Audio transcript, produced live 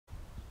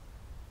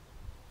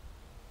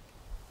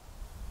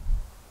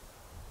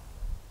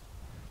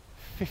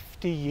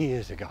50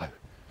 years ago.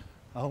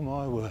 Oh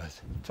my word.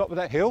 Top of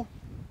that hill,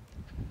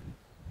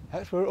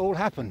 that's where it all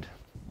happened.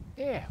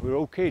 Yeah, we were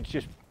all kids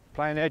just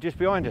playing there just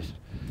behind us.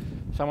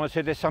 Someone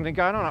said there's something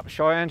going on up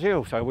Cheyenne's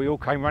Hill, so we all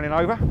came running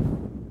over.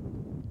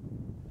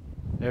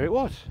 There it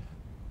was.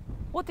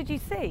 What did you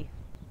see?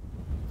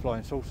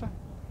 Flying saucer.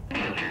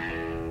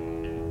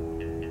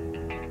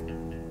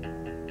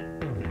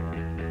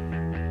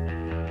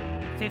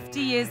 50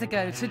 years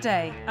ago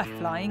today, a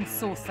flying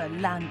saucer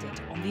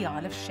landed on the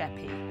Isle of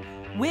Sheppey.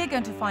 We're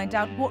going to find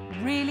out what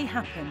really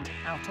happened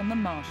out on the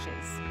marshes.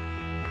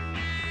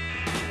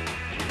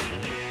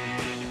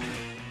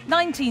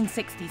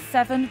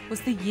 1967 was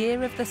the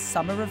year of the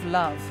Summer of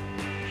Love.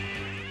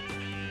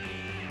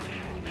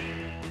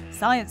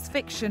 Science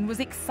fiction was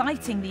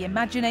exciting the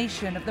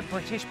imagination of the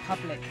British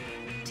public.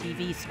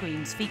 TV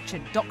screens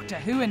featured Doctor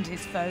Who and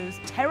his foes,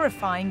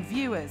 terrifying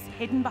viewers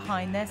hidden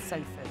behind their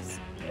sofas.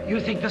 You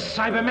think the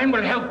Cybermen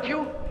will help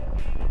you?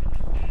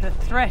 The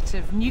threat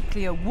of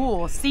nuclear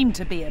war seemed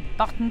to be a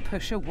button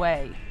push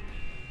away.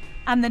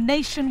 And the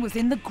nation was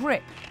in the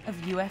grip of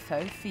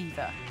UFO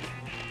fever.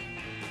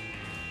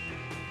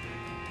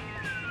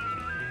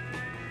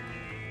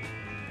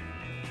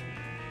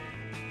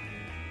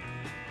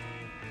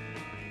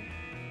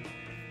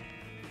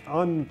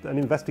 I'm an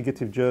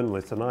investigative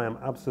journalist and I am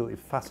absolutely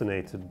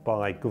fascinated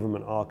by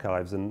government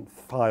archives and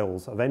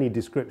files of any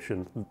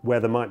description where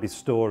there might be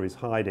stories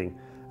hiding.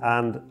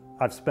 And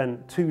I've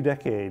spent 2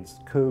 decades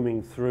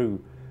combing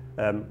through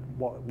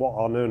what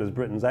are known as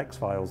Britain's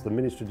X-Files, the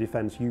Ministry of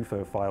Defence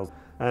UFO files.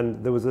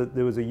 And there was a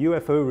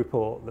UFO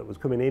report that was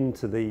coming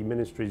into the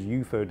Ministry's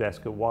UFO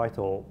desk at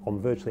Whitehall on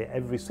virtually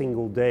every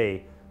single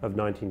day of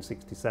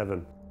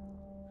 1967.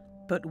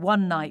 But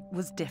one night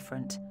was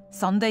different.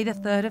 Sunday the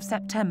 3rd of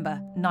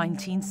September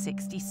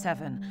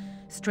 1967.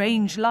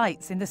 Strange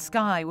lights in the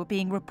sky were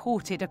being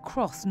reported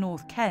across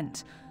North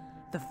Kent.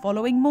 The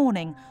following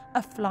morning,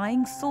 a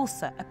flying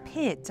saucer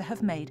appeared to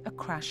have made a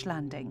crash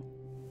landing.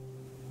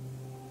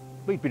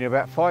 We'd been here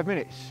about 5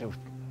 minutes. There was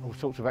all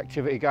sorts of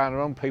activity going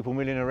on, people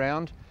milling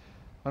around.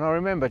 And I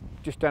remember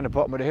just down the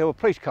bottom of the hill, a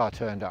police car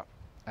turned up.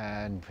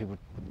 And people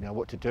didn't know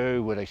what to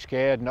do, were they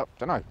scared? And I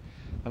don't know.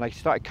 And they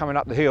started coming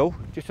up the hill,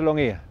 just along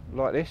here,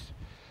 like this.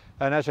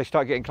 And as they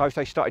started getting close,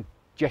 they started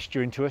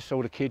gesturing to us,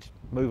 all the kids,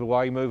 move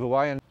away,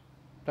 and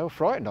they were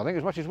frightened, I think,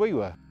 as much as we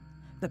were.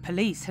 The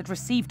police had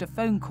received a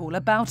phone call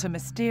about a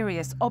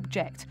mysterious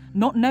object.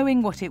 Not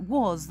knowing what it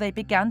was, they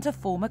began to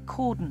form a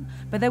cordon,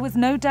 but there was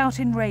no doubt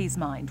in Ray's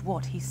mind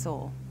what he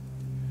saw.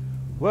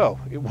 Well,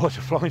 it was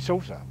a flying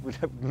saucer, with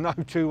no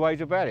two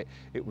ways about it.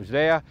 It was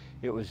there,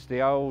 it was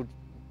the old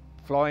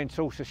flying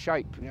saucer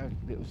shape, you know,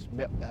 it was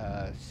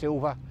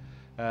silver,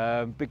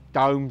 big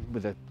dome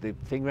with the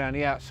thing around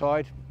the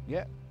outside.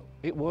 Yeah,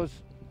 it was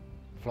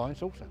flying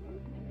saucer.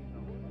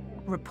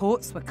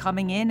 Reports were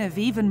coming in of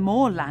even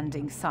more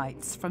landing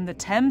sites, from the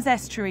Thames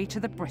estuary to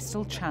the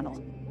Bristol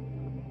Channel.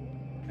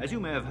 As you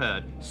may have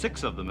heard,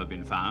 6 of them have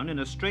been found in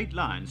a straight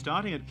line,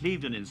 starting at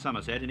Clevedon in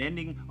Somerset and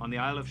ending on the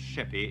Isle of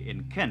Sheppey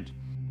in Kent.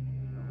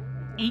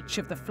 Each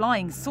of the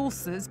flying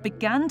saucers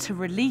began to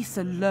release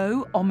a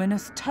low,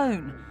 ominous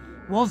tone.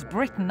 Was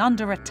Britain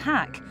under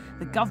attack?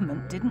 The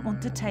government didn't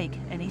want to take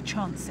any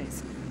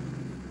chances.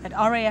 At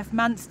RAF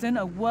Manston,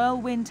 a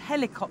whirlwind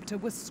helicopter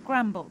was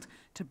scrambled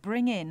to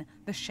bring in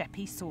the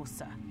Sheppey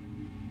saucer.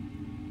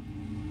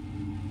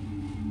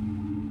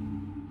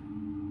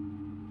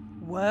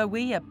 Were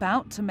we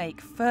about to make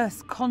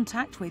first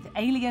contact with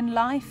alien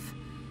life?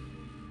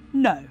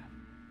 No.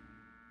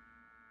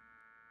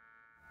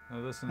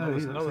 No, there's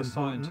another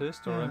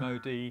scientist or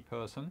MOD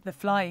person. The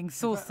flying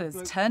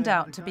saucers turned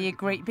out to be a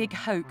great big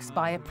hoax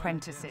by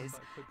apprentices,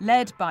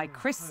 led by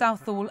Chris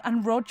Southall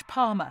and Rog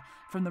Palmer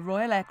from the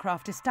Royal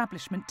Aircraft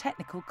Establishment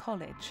Technical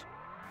College.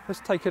 Let's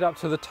take it up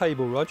to the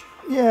table, Rog.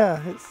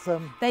 Yeah, it's...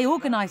 They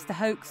organised the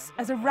hoax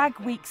as a rag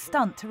week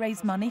stunt to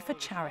raise money for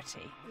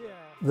charity.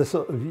 The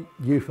sort of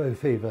UFO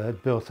fever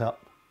had built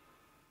up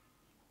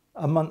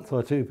a month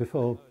or 2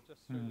 before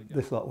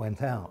this lot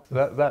went out.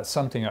 That's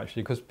something,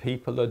 actually, because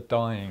people are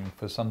dying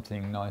for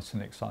something nice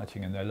and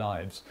exciting in their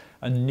lives,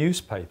 and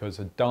newspapers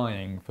are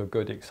dying for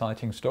good,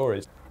 exciting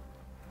stories.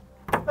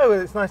 Oh, well,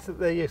 it's nice that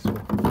they're useful.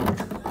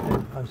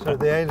 I'm sure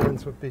the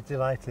aliens would be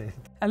delighted.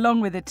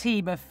 Along with a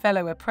team of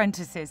fellow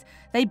apprentices,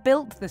 they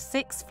built the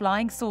 6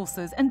 flying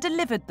saucers and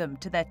delivered them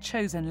to their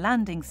chosen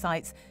landing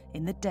sites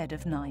in the dead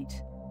of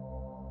night.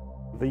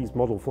 These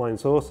model flying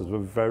saucers were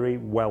very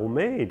well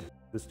made.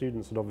 The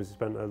students had obviously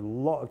spent a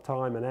lot of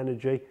time and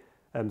energy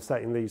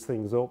setting these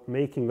things up,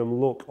 making them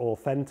look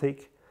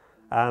authentic.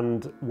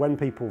 And when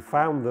people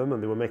found them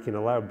and they were making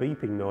a loud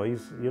beeping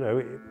noise, you know,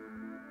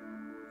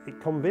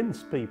 it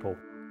convinced people.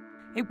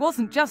 It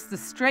wasn't just the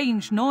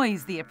strange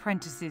noise the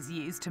apprentices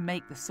used to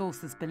make the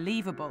saucers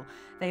believable.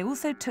 They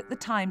also took the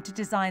time to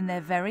design their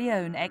very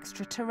own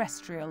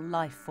extraterrestrial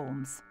life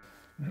forms.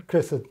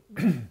 Chris had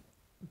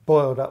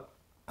boiled up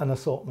an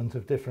assortment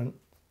of different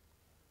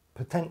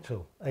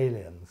potential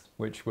aliens.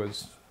 Which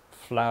was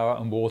flour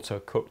and water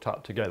cooked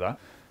up together,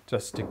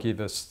 just to give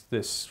us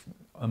this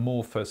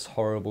amorphous,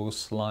 horrible,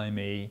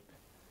 slimy,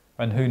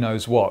 and who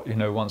knows what, you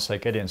know, once they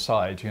get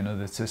inside, you know,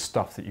 there's this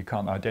stuff that you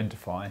can't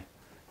identify,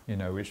 you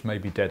know, which may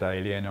be dead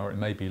alien or it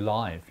may be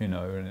live, you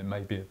know, and it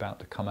may be about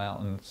to come out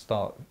and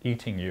start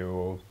eating you,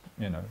 or,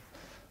 you know.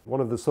 One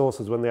of the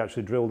sources, when they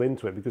actually drilled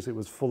into it, because it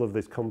was full of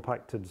this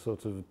compacted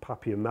sort of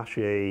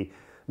papier-mâché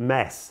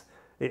mess,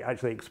 it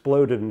actually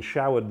exploded and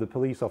showered the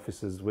police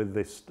officers with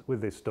this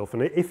stuff.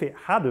 And if it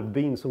had have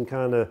been some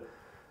kind of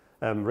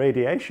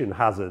radiation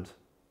hazard,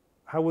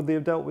 how would they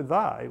have dealt with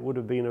that? It would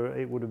have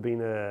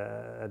been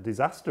a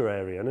disaster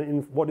area.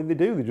 And what did they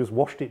do? They just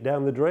washed it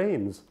down the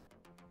drains.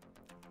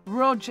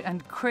 Rog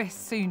and Chris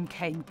soon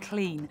came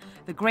clean.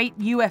 The Great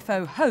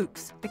UFO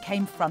Hoax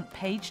became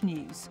front-page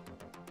news.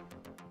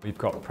 We've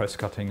got press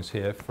cuttings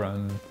here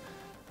from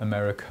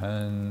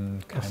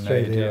American,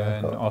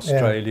 Canadian,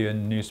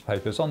 Australian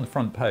newspapers on the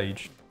front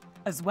page.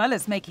 As well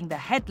as making the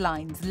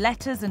headlines,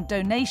 letters and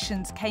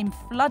donations came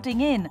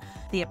flooding in.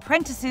 The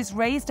apprentices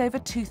raised over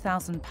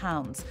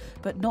 £2,000,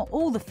 but not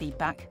all the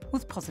feedback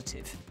was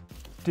positive.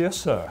 Dear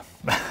sir,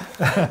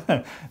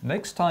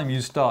 next time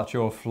you start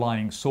your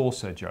flying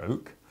saucer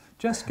joke,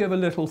 just give a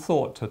little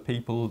thought to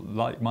people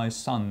like my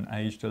son,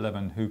 aged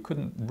 11, who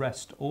couldn't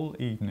rest all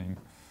evening.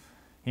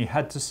 He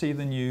had to see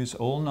the news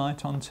all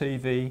night on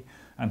TV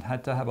and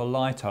had to have a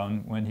light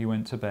on when he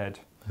went to bed.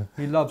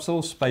 He loves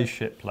all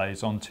spaceship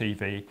plays on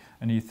TV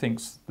and he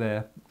thinks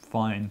they're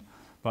fine.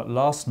 But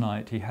last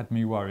night he had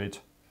me worried.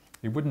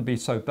 It wouldn't be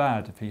so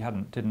bad if he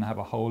didn't have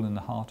a hole in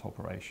the heart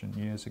operation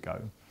years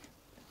ago.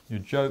 Your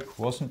joke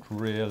wasn't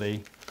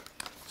really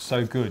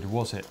so good,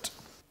 was it?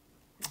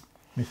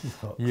 Mrs.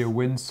 Fox. You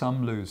win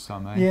some, lose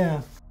some, eh?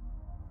 Yeah.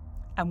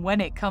 And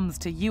when it comes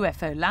to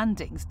UFO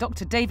landings,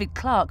 Dr. David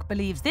Clark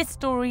believes this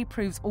story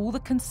proves all the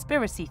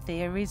conspiracy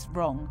theories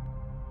wrong.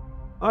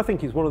 I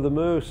think it's one of the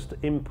most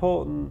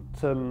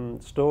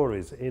important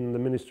stories in the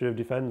Ministry of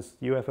Defence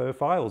UFO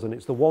files, and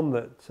it's the one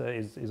that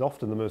is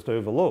often the most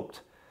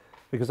overlooked.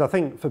 Because I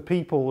think for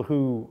people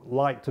who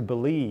like to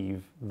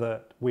believe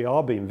that we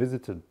are being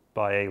visited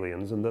by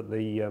aliens and that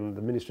the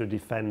Ministry of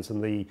Defence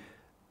and the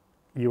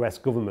US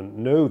government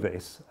know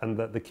this and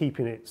that they're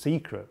keeping it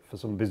secret for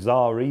some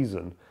bizarre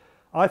reason,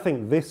 I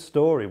think this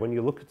story, when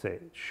you look at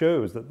it,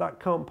 shows that that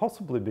can't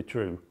possibly be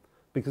true.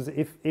 Because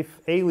if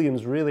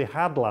aliens really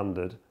had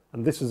landed,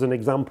 and this is an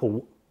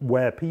example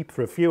where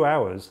for a few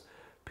hours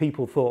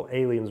people thought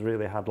aliens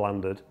really had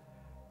landed,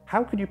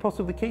 how could you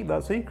possibly keep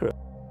that secret?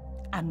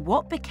 And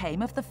what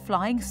became of the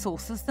flying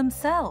saucers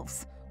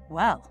themselves?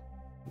 Well,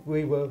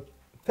 We were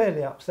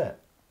fairly upset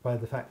by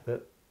the fact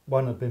that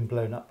one had been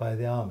blown up by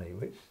the army,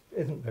 which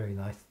isn't a very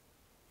nice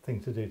thing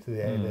to do to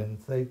the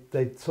aliens.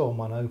 They'd sawn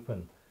one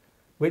open,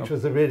 which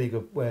was a really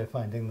good way of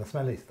finding the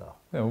smelly stuff.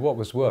 Yeah, what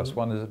was worse,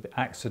 one is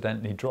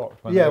accidentally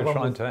dropped when they were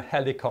trying to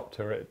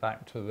helicopter it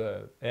back to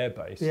the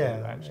airbase. Yeah,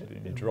 they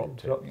accidentally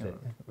dropped it.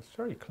 It was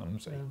very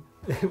clumsy.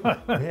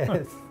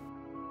 Yes.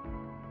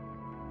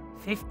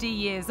 50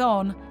 years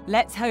on,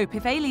 let's hope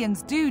if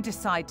aliens do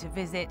decide to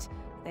visit,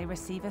 they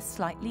receive a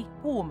slightly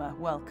warmer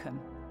welcome.